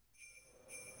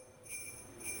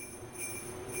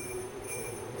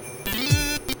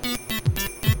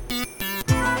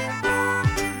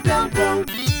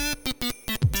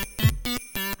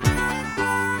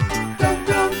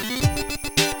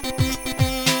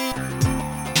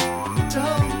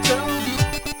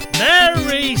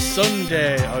Merry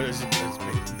Sunday. Oh, it's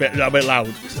a bit loud.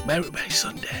 Is it Merry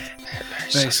Sunday?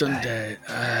 Merry Sunday.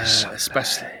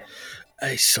 Especially.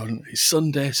 It's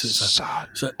Sunday.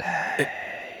 So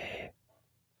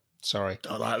Sorry.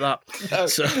 I like that. No,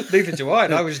 neither do I,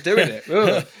 and I was doing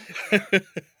it.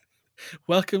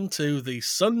 Welcome to the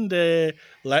Sunday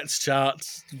Let's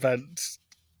Charts event.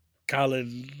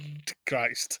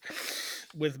 Christ.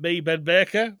 With me, Ben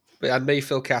Baker. And me,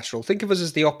 Phil Casserole. Think of us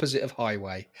as the opposite of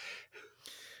Highway.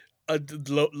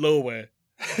 Low way.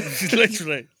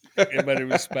 Literally, in many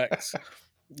respects.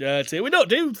 We don't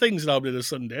do things normally on a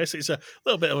Sunday, so it's a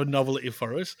little bit of a novelty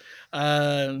for us.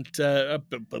 And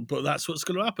but that's what's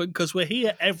going to happen because we're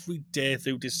here every day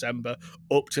through December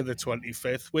up to the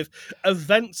 25th with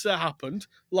events that happened,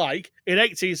 like in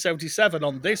 1877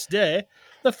 on this day,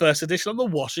 the first edition of the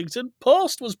Washington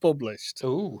Post was published.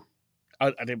 Ooh.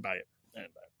 I didn't buy it.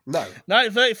 No.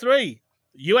 1933.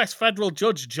 US federal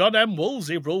judge John M.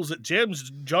 Woolsey rules that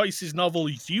James Joyce's novel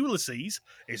Ulysses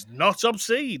is not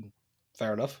obscene.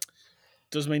 Fair enough.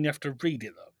 Does mean you have to read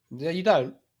it, though. Yeah, you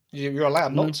don't. You're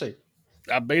allowed not to.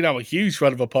 I'm a huge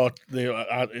fan of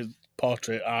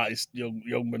portrait artist,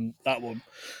 Youngman, that one.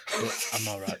 But I'm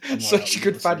all right. Such a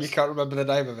good fan, you can't remember the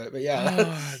name of it, but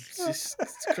yeah. It's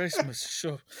Christmas,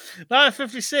 sure.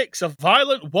 1956, a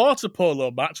violent water polo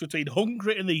match between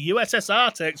Hungary and the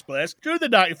USSR takes place during the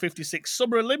 1956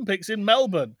 Summer Olympics in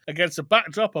Melbourne against a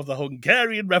backdrop of the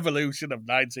Hungarian Revolution of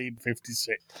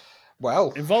 1956.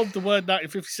 Well. Involved the word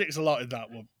 1956 a lot in that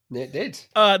one. It did.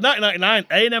 1999,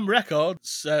 A&M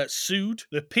Records sued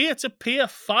the peer-to-peer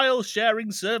file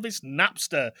sharing service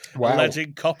Napster,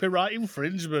 alleging copyright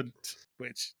infringement,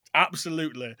 which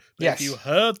absolutely, yes. If you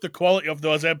heard the quality of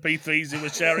those MP3s he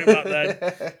was sharing back then,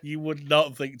 you would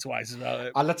not think twice about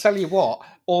it. And I tell you what,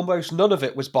 almost none of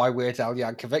it was by Weird Al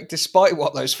Yankovic, despite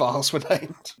what those files were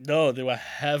named. No, they were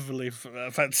heavily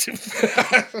offensive.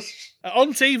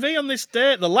 On TV on this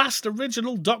day, the last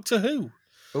original Doctor Who.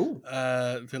 Ooh.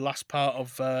 The last part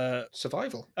of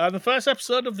Survival. The first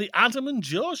episode of the Adam and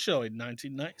Joe show in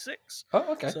 1996.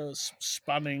 Oh, okay. So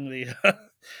spanning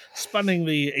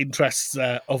the interests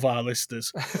of our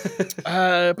listeners.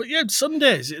 But yeah,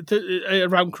 Sundays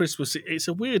around Christmas, it's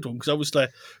a weird one because obviously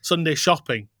Sunday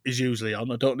shopping is usually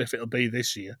on. I don't know if it'll be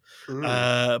this year,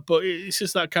 but it's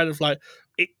just that kind of like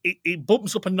it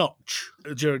bumps up a notch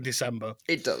during December.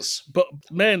 It does, but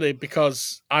mainly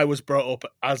because I was brought up,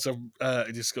 as I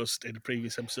discussed in a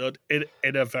previous episode, in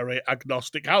a very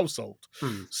agnostic household.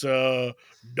 So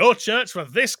no church for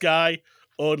this guy,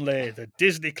 only the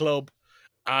Disney Club,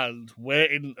 and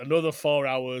waiting another 4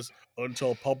 hours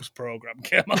until Pob's program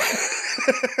came on.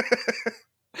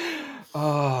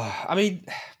 I mean,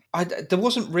 there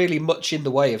wasn't really much in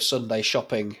the way of Sunday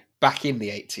shopping back in the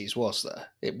 80s, was there?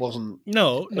 It wasn't.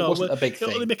 No, it wasn't a big thing.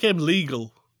 It only became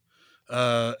legal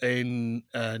in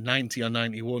 90 or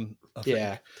 91, I think.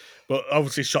 Yeah. But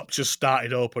obviously shops just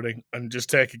started opening and just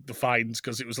taking the fines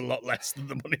because it was a lot less than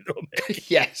the money they were making.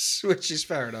 Yes, which is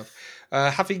fair enough.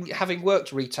 Having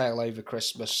worked retail over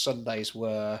Christmas, Sundays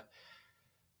were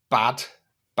bad,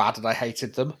 and I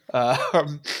hated them.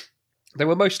 They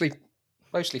were mostly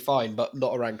fine, but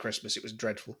not around Christmas. It was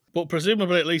dreadful. But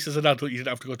presumably, at least as an adult, you didn't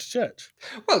have to go to church.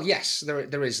 Well, yes,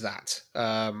 there is that.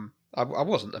 I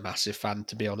wasn't a massive fan,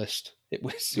 to be honest. It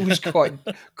was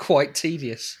quite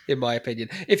tedious, in my opinion.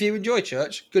 If you enjoy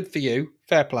church, good for you,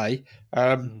 fair play.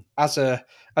 As a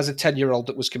 10-year-old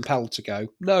that was compelled to go,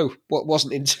 no,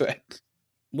 wasn't into it.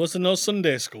 Was there no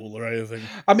Sunday school or anything?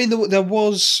 I mean, there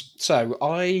was. So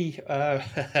I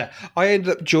ended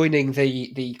up joining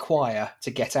the choir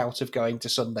to get out of going to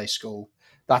Sunday school.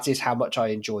 That is how much I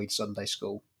enjoyed Sunday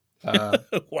school.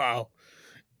 Wow.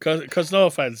 Because no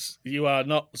offence, you are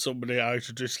not somebody I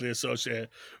traditionally associate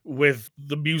with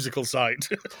the musical side.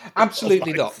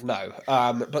 Absolutely not, no.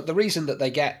 But the reason that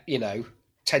they get,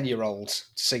 10-year-olds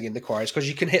to sing in the choir is because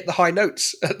you can hit the high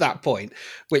notes at that point.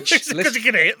 Which because you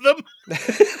can hit them?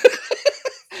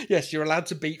 Yes, you're allowed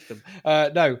to beat them.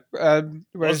 No.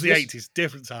 Whereas the 80s,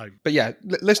 different time. But yeah,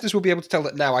 listeners will be able to tell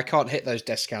that now I can't hit those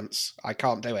descants. I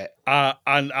can't do it.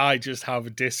 And I just have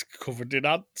a disc covered in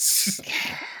ants.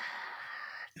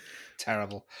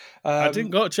 Terrible. I didn't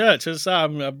go to church. As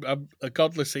I'm a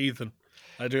godless heathen.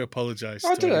 I do apologise.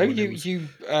 I don't know. You.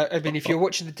 I mean, if you're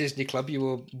watching the Disney Club, you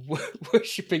were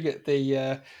worshipping at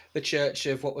the church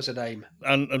of what was her name?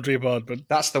 Andrea Boardman.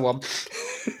 That's the one.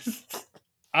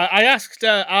 I asked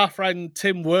our friend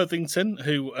Tim Worthington,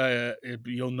 who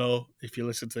you'll know if you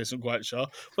listen to this, I'm quite sure,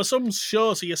 for some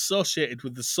shows he associated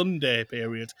with the Sunday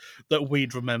period that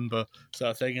we'd remember,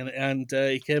 sort of thing, and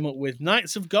he came up with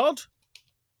Knights of God.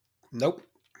 Nope.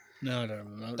 No, I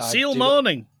don't know. Seal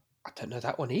Morning. I don't know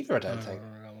that one either, I don't think.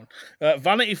 That one.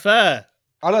 Vanity Fair.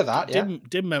 I know that, yeah.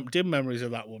 Dim memories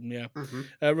of that one, yeah.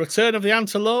 Mm-hmm. Return of the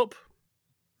Antelope.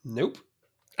 Nope.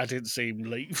 I didn't see him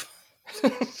leave.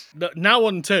 Now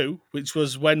on 2, which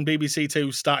was when BBC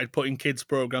Two started putting kids'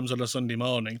 programmes on a Sunday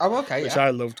morning. Oh, okay, which yeah.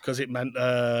 I loved because it meant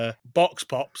Box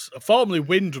Pops, formerly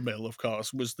Windmill, of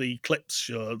course, was the clips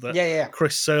show that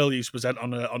Chris Searle used to present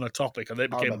on a topic, and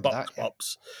it became Box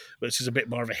Pops, which is a bit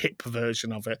more of a hip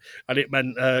version of it. And it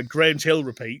meant Grange Hill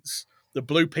repeats, the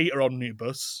Blue Peter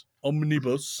Omnibus.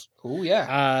 Oh,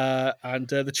 yeah. And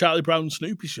the Charlie Brown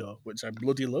Snoopy Show, which I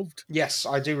bloody loved. Yes,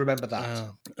 I do remember that.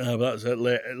 That was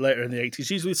later in the 80s.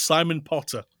 Usually with Simon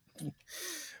Potter.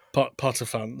 Potter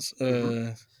fans.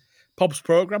 Pop's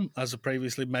programme, as I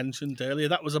previously mentioned earlier,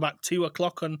 that was about 2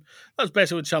 o'clock, and that was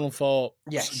basically when Channel 4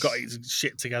 got its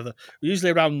shit together.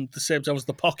 Usually around the same time as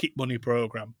the Pocket Money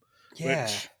programme. Yeah.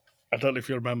 Which, I don't know if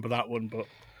you remember that one, but...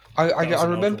 I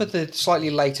remember the slightly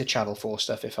later Channel 4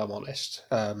 stuff, if I'm honest.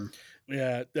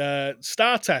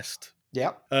 Star Test.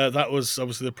 Yeah. That was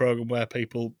obviously the programme where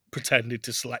people pretended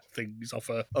to select things off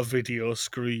a video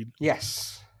screen.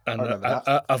 Yes. And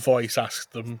a voice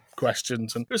asked them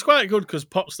questions. And it was quite good because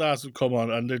pop stars would come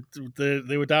on and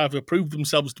they would either prove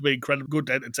themselves to be incredibly good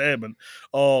entertainment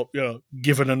or,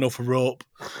 given enough rope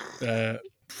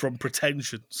from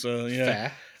pretension. So,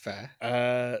 yeah.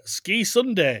 Fair. Ski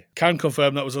Sunday. Can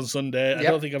confirm that was on Sunday. I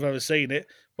don't think I've ever seen it,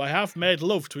 but I have made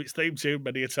love to its theme tune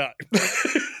many a time.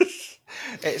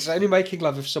 It's only making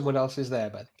love if someone else is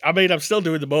there, man. I mean, I'm still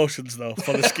doing the motions, though,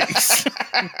 for the skis.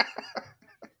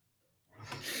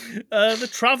 The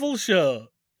travel show.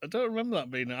 I don't remember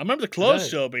that being... I remember the clothes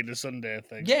show being a Sunday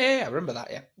thing. Yeah, I remember that,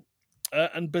 yeah.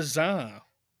 And Bazaar.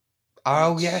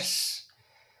 Oh, yes.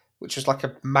 Which was like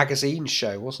a magazine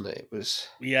show, wasn't it? It was...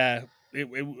 Yeah.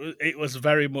 It was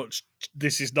very much,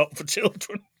 this is not for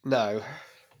children. No.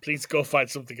 Please go find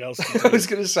something else to do. I was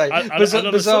going to say,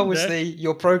 Bazaar was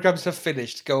your programmes have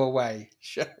finished, go away.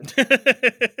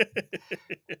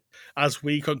 As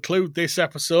we conclude this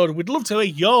episode, we'd love to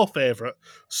hear your favourite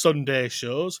Sunday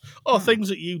shows or things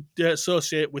that you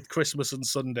associate with Christmas and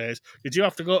Sundays. Did you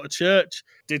have to go to church?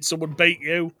 Did someone beat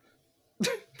you?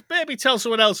 Maybe tell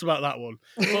someone else about that one.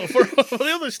 But for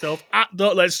the other stuff,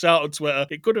 Don't Let's Shout on Twitter,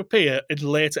 it could appear in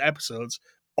later episodes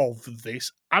of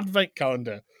this advent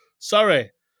calendar.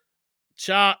 Sorry.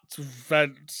 Chart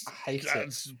events. I hate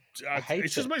it. It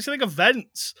just makes you think of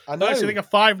vents. I know. It makes you think of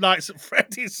Five Nights at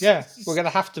Freddy's. Yeah, we're going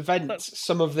to have to vent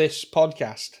some of this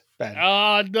podcast, Ben.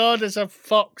 Oh, no, there's a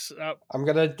fox. I'm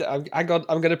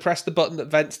gonna press the button that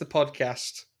vents the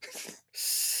podcast.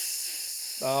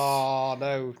 Oh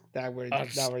no! Now we're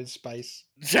in space.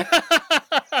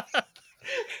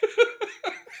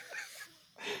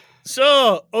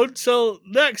 So until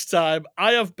next time,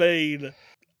 I have been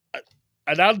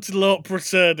an antelope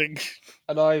returning,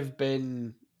 and I've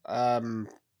been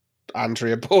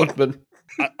Andrea Boardman.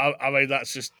 I mean,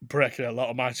 that's just breaking a lot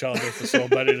of my childhood for so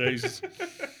many reasons.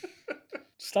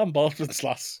 Stan Boardman's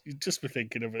lass, you'd just be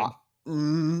thinking of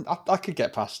him. I could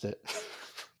get past it.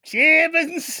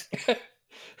 Germans.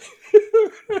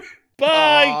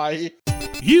 Bye.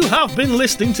 You have been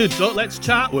listening to Don't Let's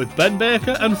Chat with Ben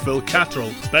Baker and Phil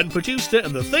Cattrall. Ben produced it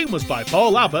and the theme was by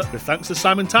Paul Abbott, with thanks to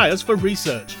Simon Tyers for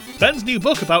research. Ben's new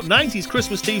book about 90s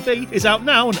Christmas TV is out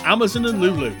now on Amazon and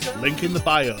Lulu. Link in the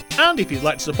bio. And if you'd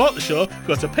like to support the show,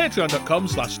 go to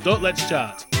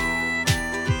patreon.com/don'tlet'schat.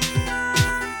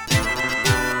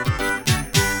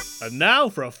 And now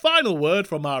for a final word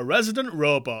from our resident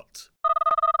robot.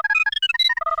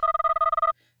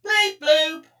 Bleep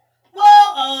bloop.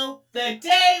 Whoa, the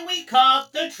day we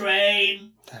caught the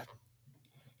train.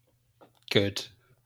 Good.